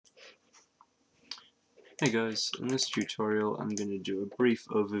Hey guys, in this tutorial I'm going to do a brief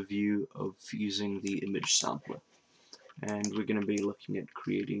overview of using the image sampler, and we're going to be looking at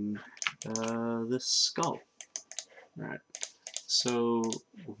creating this skull. Alright, so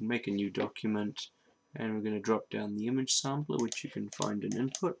we'll make a new document and we're going to drop down the image sampler, which you can find in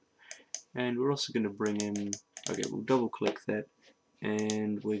input, and we're also going to bring in, we'll double click that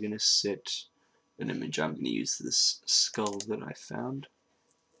and we're going to set an image. I'm going to use this skull that I found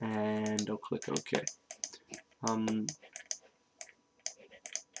and I'll click OK. Okay,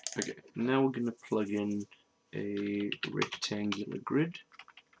 now we're going to plug in a rectangular grid,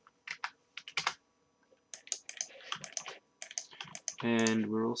 and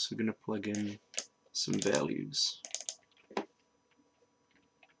we're also going to plug in some values.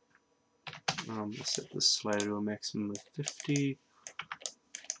 We'll set the slider to a maximum of 50,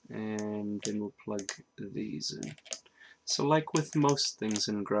 and then we'll plug these in. So like with most things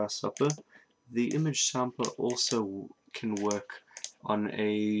in Grasshopper, the image sampler also can work on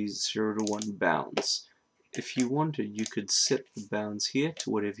a 0 to 1 bounds. If you wanted, you could set the bounds here to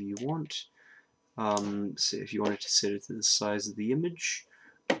whatever you want. So if you wanted to set it to the size of the image,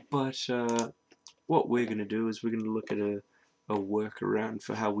 but what we're going to do is we're going to look at a workaround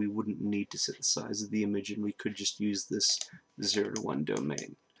for how we wouldn't need to set the size of the image, and we could just use this 0 to 1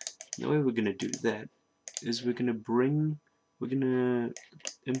 domain. The way we're going to do that is we're going to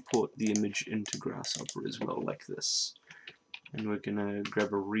import the image into Grasshopper as well, like this. And we're going to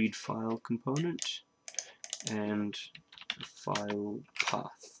grab a read file component and a file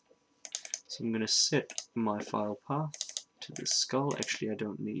path. So I'm going to set my file path to this skull. Actually, I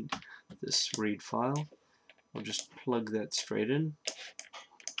don't need this read file. I'll just plug that straight in.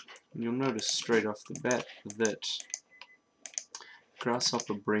 And you'll notice straight off the bat that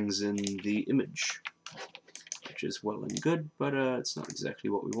Grasshopper brings in the image, which is well and good, but it's not exactly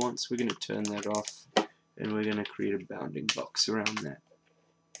what we want, so we're going to turn that off, and we're going to create a bounding box around that.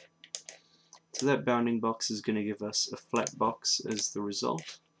 So that bounding box is going to give us a flat box as the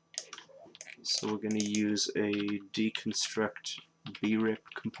result. So we're going to use a deconstruct brep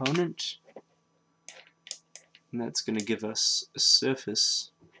component, and that's going to give us a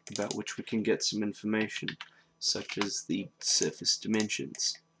surface about which we can get some information, such as the surface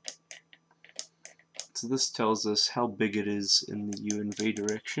dimensions. So this tells us how big it is in the U and V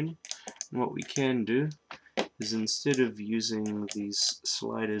direction, and what we can do is, instead of using these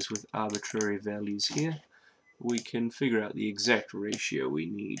sliders with arbitrary values here, we can figure out the exact ratio we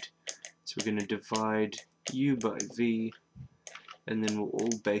need. So we're going to divide U by V, and then we'll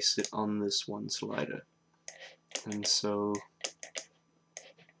all base it on this one slider. And so,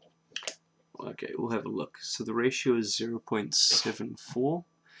 okay, we'll have a look. So the ratio is 0.74,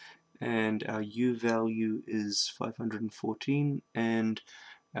 and our U value is 514, and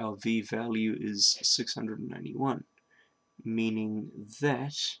our V value is 691, meaning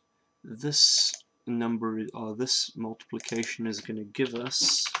that this number, or this multiplication, is going to give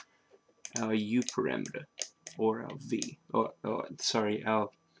us our U parameter, or our V, or sorry, our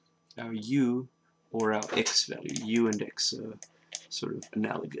U or our X value. U and X are sort of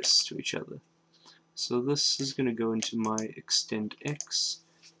analogous to each other. So this is going to go into my extent X,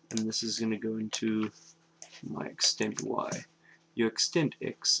 and this is going to go into my extent Y. Your extent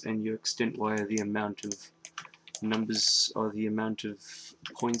X and your extent Y are the amount of numbers, or the amount of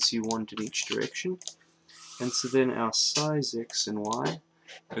points you want in each direction. And so then our size X and Y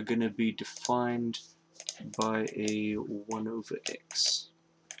are going to be defined by a 1 over X.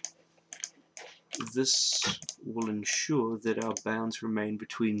 This will ensure that our bounds remain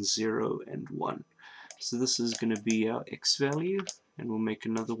between 0 and 1. So this is going to be our X value, and we'll make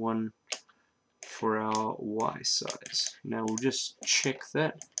another one for our Y size. Now we'll just check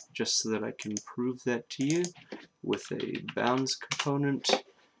that, just so that I can prove that to you, with a bounds component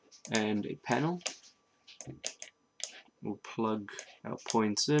and a panel. We'll plug our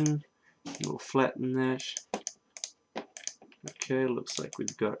points in, and we'll flatten that. Okay, looks like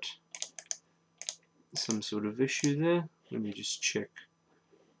we've got some sort of issue there. Let me just check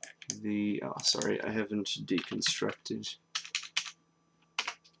the, sorry, I haven't deconstructed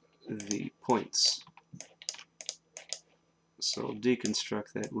the points. So I'll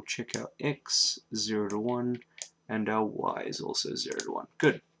deconstruct that. We'll check out X 0 to 1, and our Y is also 0 to 1.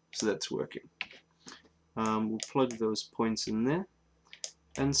 Good, so that's working. We'll plug those points in there.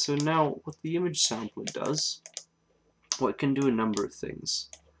 And so now what the image sampler does, well, it can do a number of things.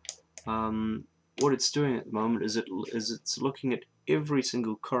 What it's doing at the moment is it's looking at every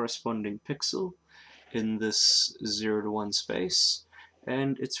single corresponding pixel in this 0 to 1 space,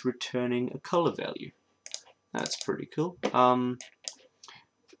 and it's returning a color value. That's pretty cool.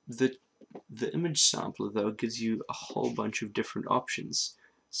 The The image sampler though gives you a whole bunch of different options.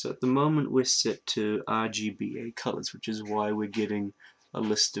 So at the moment we're set to RGBA colors, which is why we're getting a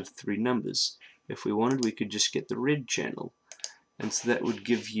list of 3 numbers. If we wanted, we could just get the red channel, and so that would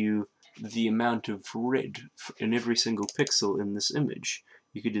give you the amount of red in every single pixel in this image.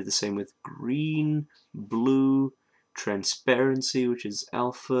 You could do the same with green, blue, transparency, which is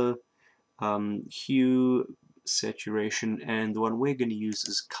alpha, hue, saturation, and the one we're going to use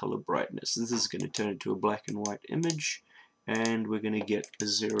is color brightness. This is going to turn it to a black and white image, and we're going to get a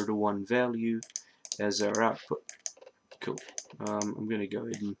 0 to 1 value as our output. Cool. I'm going to go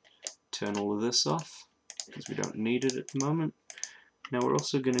ahead and turn all of this off because we don't need it at the moment. Now we're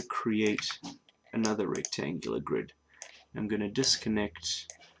also going to create another rectangular grid. I'm going to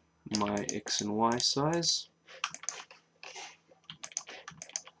disconnect my X and Y size,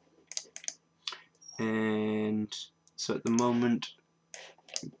 and so at the moment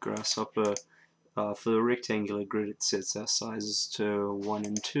Grasshopper, for the rectangular grid, it sets our sizes to 1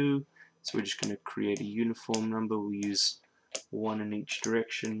 and 2, so we're just going to create a uniform number. We'll use 1 in each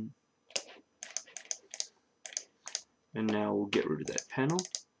direction, and now we'll get rid of that panel.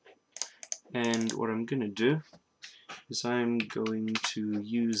 And what I'm going to do is I'm going to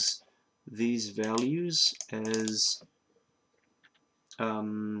use these values as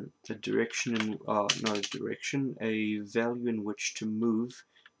a direction, a value in which to move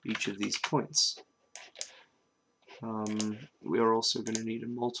each of these points. We are also going to need a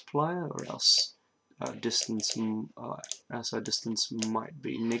multiplier, or else our distance might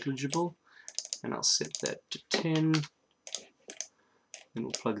be negligible, and I'll set that to 10. Then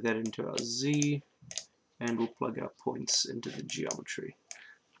we'll plug that into our Z, and we'll plug our points into the geometry.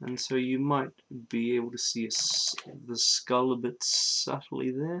 And so you might be able to see the skull a bit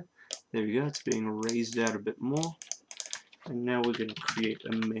subtly there. There we go, it's being raised out a bit more. And now we're going to create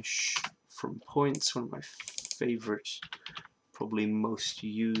a mesh from points, one of my favorite, probably most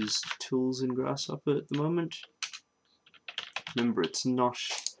used tools in Grasshopper at the moment. Remember, it's not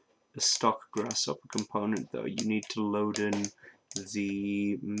a stock Grasshopper component though. You need to load in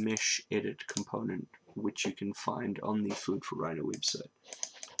the mesh edit component, which you can find on the Food for Rhino website.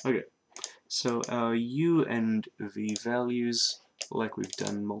 Okay, so our U and V values, like we've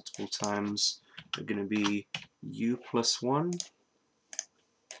done multiple times, are going to be U plus 1,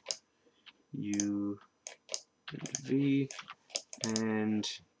 U and V, and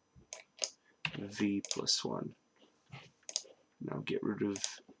V plus 1. Now get rid of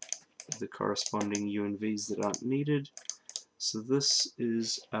the corresponding U and V's that aren't needed. So this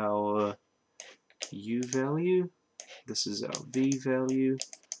is our U value, this is our V value,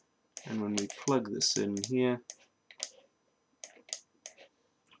 and when we plug this in here,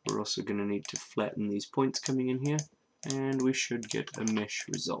 we're also going to need to flatten these points coming in here, and we should get a mesh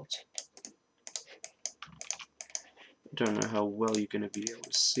result. Don't know how well you're going to be able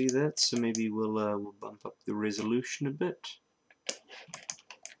to see that, so maybe we'll bump up the resolution a bit,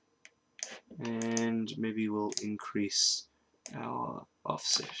 and maybe we'll increase our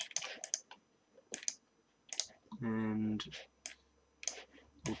offset, and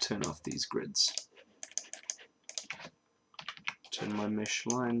we'll turn off these grids. Turn my mesh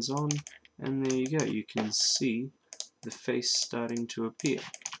lines on, and there you go, you can see the face starting to appear,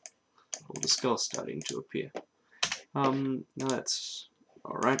 or the skull starting to appear. Now that's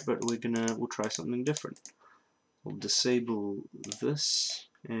alright, but we'll try something different. We'll disable this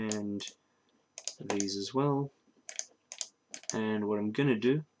and these as well, and what I'm gonna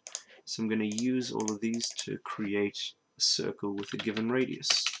do is I'm gonna use all of these to create a circle with a given radius.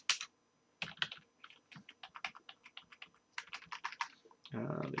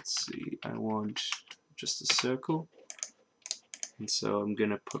 Let's see, I want just a circle, and so I'm going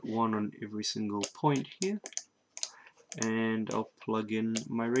to put 1 on every single point here, and I'll plug in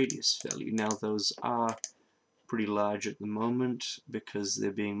my radius value. Now those are pretty large at the moment because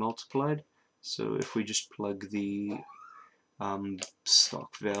they're being multiplied, so if we just plug the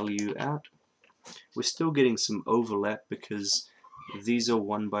stock value out, we're still getting some overlap because these are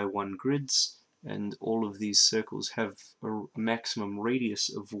 1 by 1 grids, and all of these circles have a maximum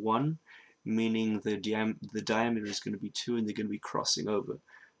radius of 1, meaning the diameter is going to be 2 and they're going to be crossing over.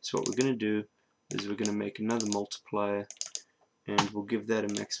 So what we're going to do is we're going to make another multiplier, and we'll give that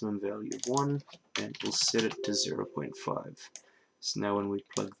a maximum value of 1, and we'll set it to 0.5. So now when we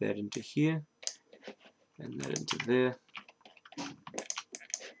plug that into here and that into there,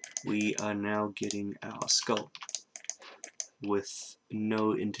 we are now getting our skull with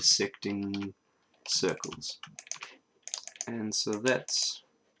no intersecting circles, and so that's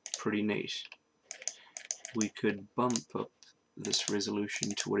pretty neat. We could bump up this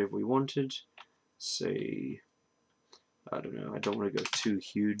resolution to whatever we wanted. Say, I don't know, I don't want to go too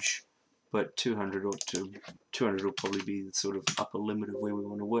huge, but 200 will probably be the sort of upper limit of where we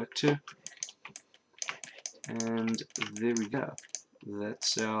want to work to. And there we go.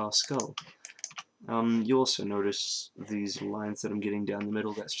 That's our skull. You also notice these lines that I'm getting down the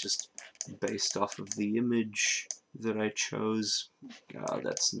middle. That's just based off of the image that I chose.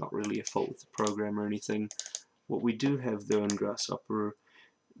 That's not really a fault with the program or anything. What we do have though in Grasshopper,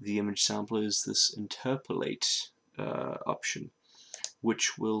 the image sampler, is this interpolate option,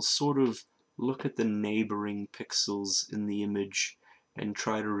 which will sort of look at the neighboring pixels in the image and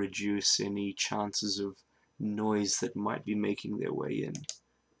try to reduce any chances of noise that might be making their way in.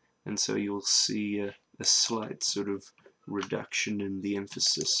 And so you'll see a slight sort of reduction in the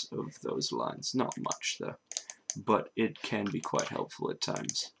emphasis of those lines. Not much though, but it can be quite helpful at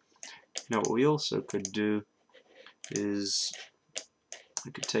times. Now what we also could do is I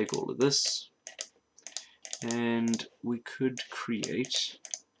could take all of this and we could create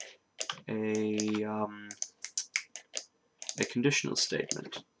a conditional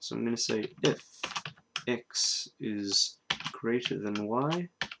statement. So I'm going to say if x is greater than y,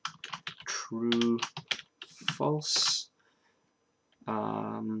 true, false.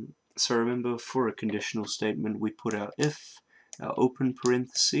 So remember, for a conditional statement we put our if, our open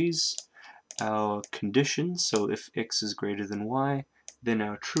parentheses, our condition, so if x is greater than y, then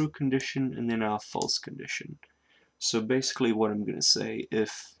our true condition, and then our false condition. So basically what I'm going to say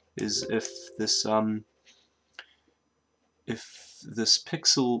if this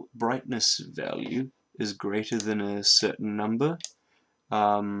pixel brightness value is greater than a certain number,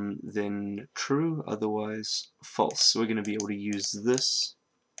 then true, otherwise false. So we're going to be able to use this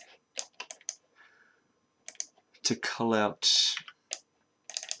to cull out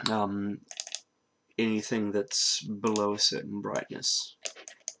anything that's below a certain brightness.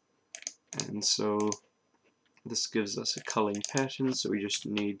 And so this gives us a culling pattern, so we just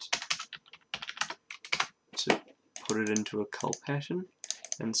need to put it into a cull pattern.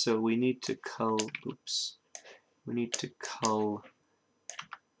 And so we need to cull, we need to cull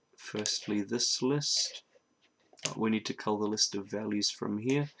firstly this list. We need to cull the list of values from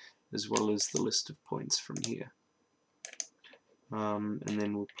here, as well as the list of points from here. And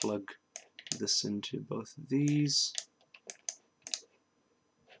then we'll plug this into both of these.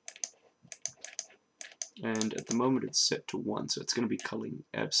 And at the moment it's set to 1, so it's going to be culling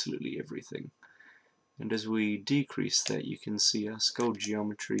absolutely everything. And as we decrease that, you can see our skull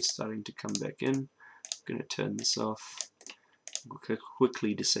geometry starting to come back in. I'm going to turn this off. We'll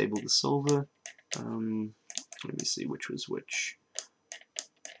quickly disable the solver. Let me see which was which.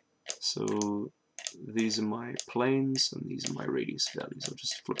 So these are my planes and these are my radius values. I'll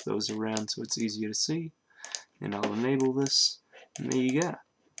just flip those around so it's easier to see. And I'll enable this, and there you go.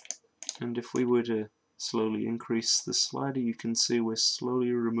 And if we were to slowly increase the slider, you can see we're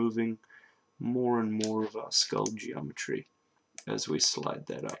slowly removing more and more of our skull geometry as we slide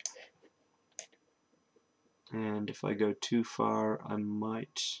that up. And if I go too far, I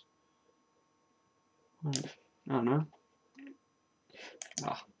might, I don't know.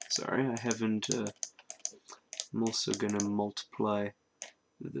 Sorry, I haven't, I'm also going to multiply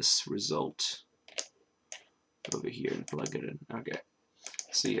this result over here and plug it in. Okay,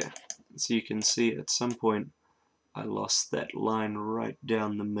 so yeah, so you can see at some point I lost that line right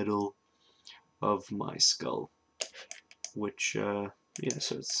down the middle of my skull, which, yeah,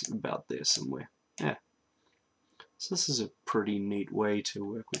 so it's about there somewhere. Yeah. So this is a pretty neat way to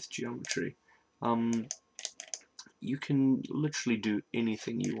work with geometry. You can literally do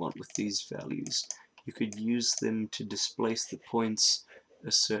anything you want with these values. You could use them to displace the points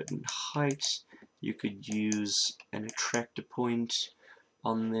a certain height. You could use an attractor point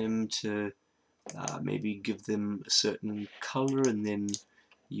on them to maybe give them a certain color and then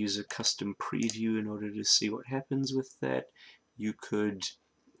use a custom preview in order to see what happens with that. You could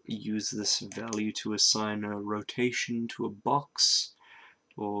use this value to assign a rotation to a box,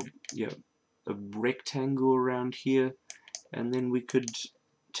 or a rectangle around here, and then we could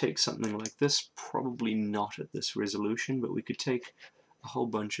take something like this, probably not at this resolution, but we could take a whole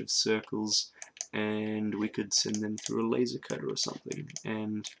bunch of circles and we could send them through a laser cutter or something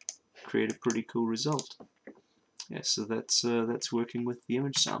and create a pretty cool result. Yeah, so that's working with the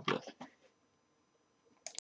image sampler.